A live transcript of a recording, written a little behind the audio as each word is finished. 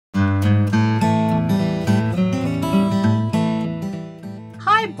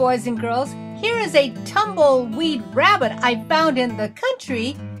boys and girls, here is a tumbleweed rabbit I found in the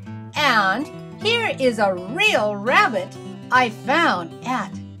country, and here is a real rabbit I found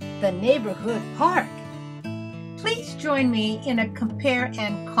at the neighborhood park. Please join me in a compare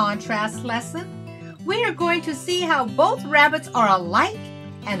and contrast lesson. We are going to see how both rabbits are alike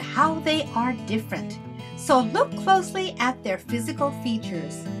and how they are different. So look closely at their physical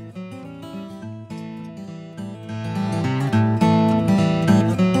features.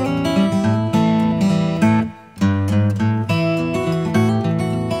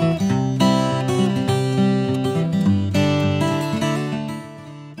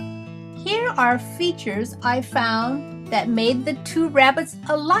 Are features I found that made the two rabbits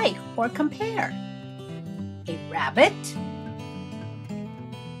alike or compare. A rabbit,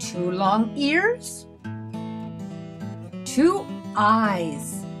 two long ears, two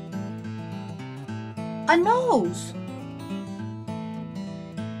eyes, a nose,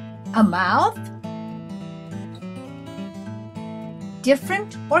 a mouth,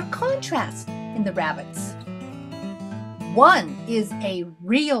 different or contrast in the rabbits. One is a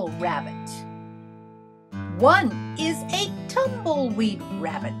real rabbit. One is a tumbleweed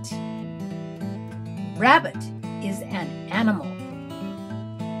rabbit. Rabbit is an animal.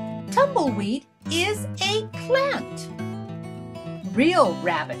 Tumbleweed is a plant. Real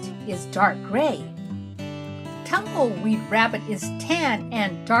rabbit is dark gray. Tumbleweed rabbit is tan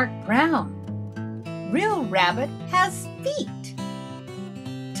and dark brown. Real rabbit has feet.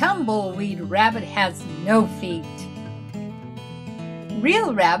 Tumbleweed rabbit has no feet.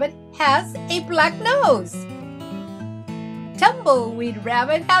 Real rabbit has a black nose. Tumbleweed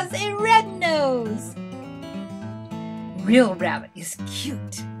rabbit has a red nose. Real rabbit is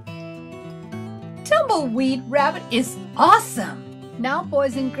cute. Tumbleweed rabbit is awesome. Now,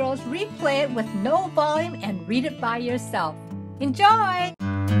 boys and girls, replay it with no volume and read it by yourself. Enjoy!